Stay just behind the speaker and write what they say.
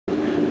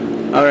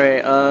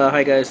Alright,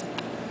 hi guys.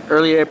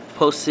 Earlier I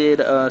posted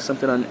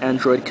something on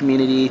Android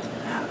community,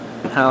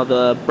 how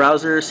the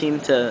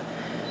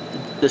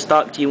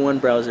stock G1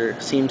 browser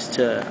seems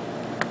to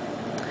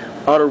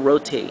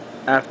auto-rotate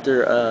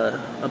after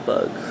a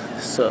bug.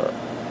 So,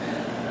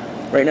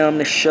 right now I'm going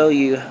to show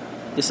you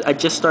this. I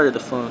just started the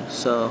phone,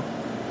 so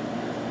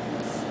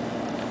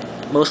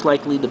most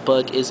likely the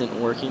bug isn't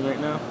working right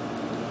now,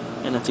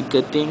 and that's a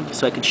good thing,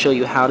 so I can show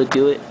you how to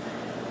do it.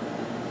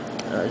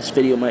 This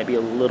video might be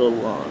a little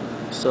long,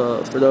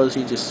 so for those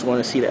who just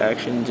want to see the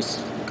action,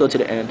 just go to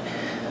the end.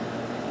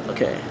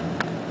 Okay.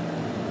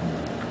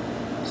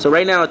 So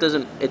right now it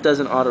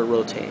doesn't auto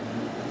rotate.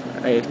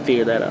 I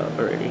figured that out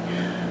already.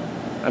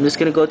 I'm just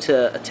gonna go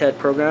to a TED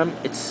program.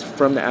 It's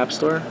from the App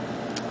Store.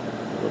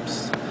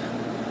 Whoops.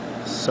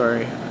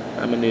 Sorry,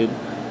 I'm a noob.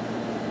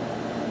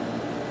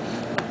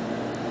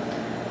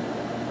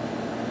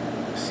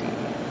 Let's see.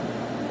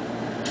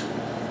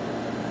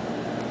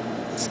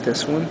 It's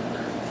this one.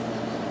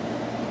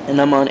 And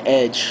I'm on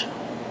Edge,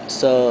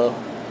 so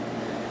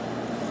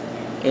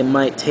it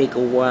might take a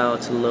while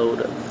to load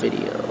a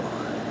video.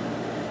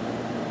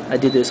 I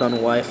did this on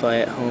Wi-Fi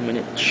at home and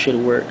it should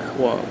work.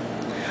 Well,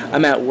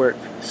 I'm at work,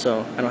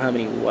 so I don't have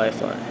any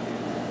Wi-Fi.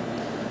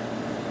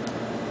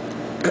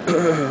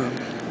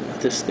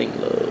 Let this thing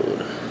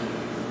load.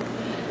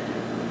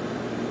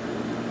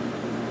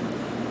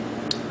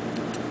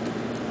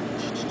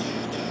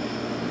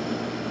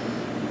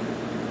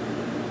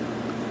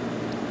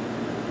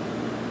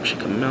 Wish I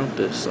could mount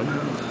this somehow.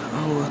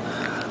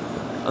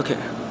 Oh, okay.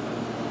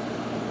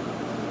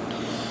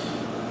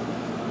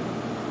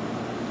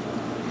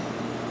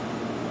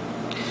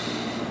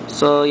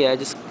 So yeah,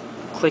 just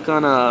click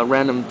on a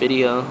random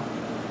video.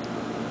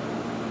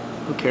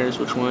 Who cares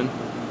which one?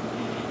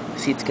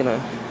 See, it's gonna,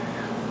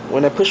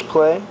 when I push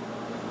play,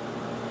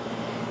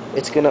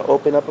 it's gonna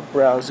open up a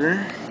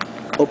browser,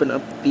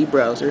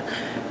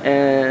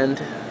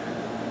 and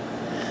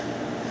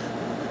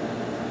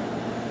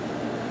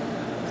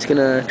it's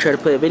gonna try to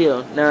play a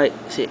video. Now,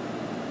 see,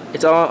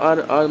 it's all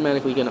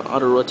automatically gonna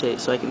auto-rotate,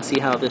 so I can see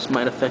how this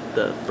might affect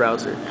the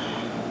browser.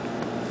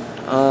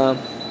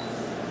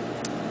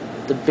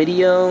 The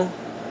video,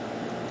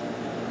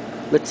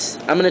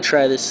 I'm gonna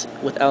try this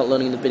without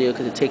loading the video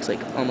because it takes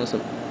like almost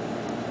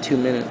 2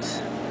 minutes.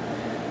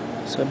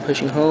 So I'm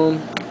pushing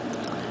home,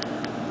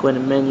 going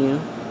to menu,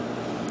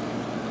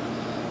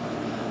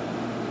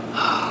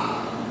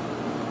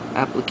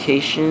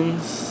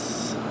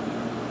 applications,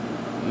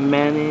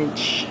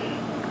 manage,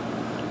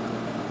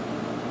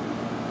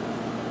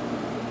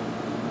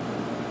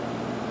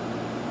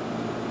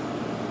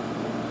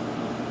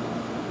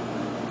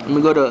 I'm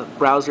gonna go to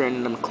browser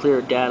and I'm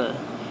clear data.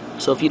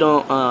 So if you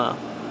don't,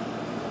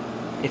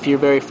 if you're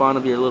very fond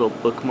of your little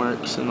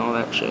bookmarks and all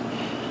that shit,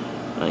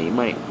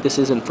 this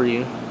isn't for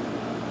you.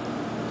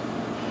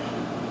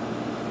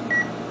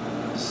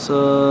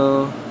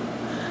 So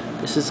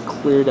this is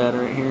clear data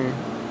right here.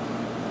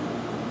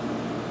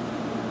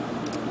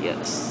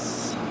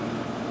 Yes.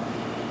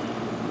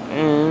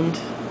 And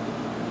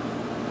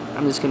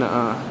I'm just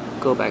gonna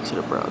go back to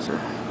the browser.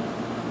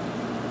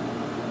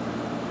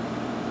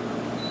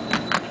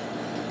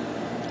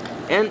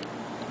 And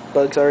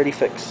bug's already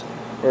fixed,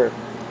 or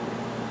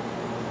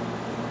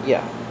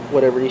yeah,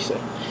 whatever you say.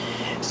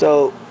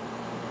 So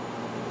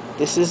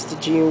this is the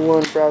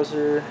G1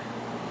 browser.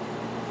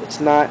 It's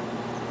not,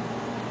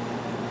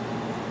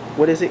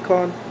 what is it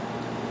called?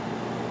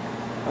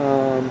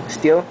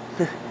 Steel.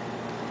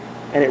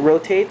 And it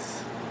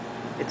rotates.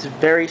 It's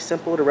very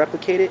simple to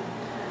replicate it.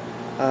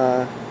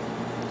 I'm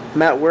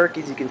at work,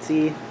 as you can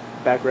see,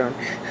 background.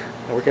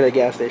 I work at a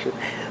gas station,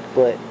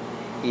 but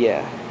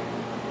yeah.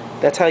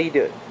 That's how you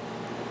do it.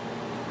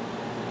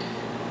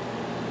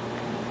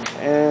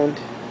 And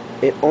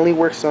it only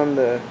works on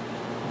the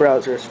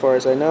browser as far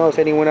as I know. If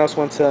anyone else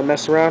wants to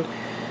mess around,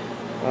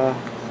 oh,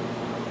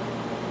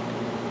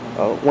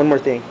 one more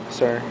thing,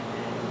 sorry.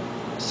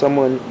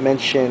 Someone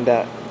mentioned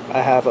that I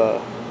have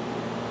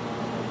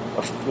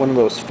one of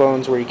those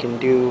phones where you can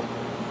do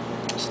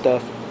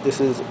stuff. This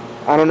is,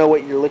 I don't know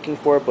what you're looking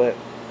for, but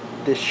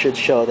this should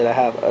show that I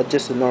have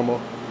just a normal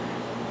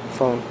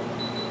phone.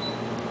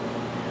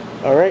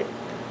 Alright,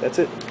 that's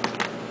it.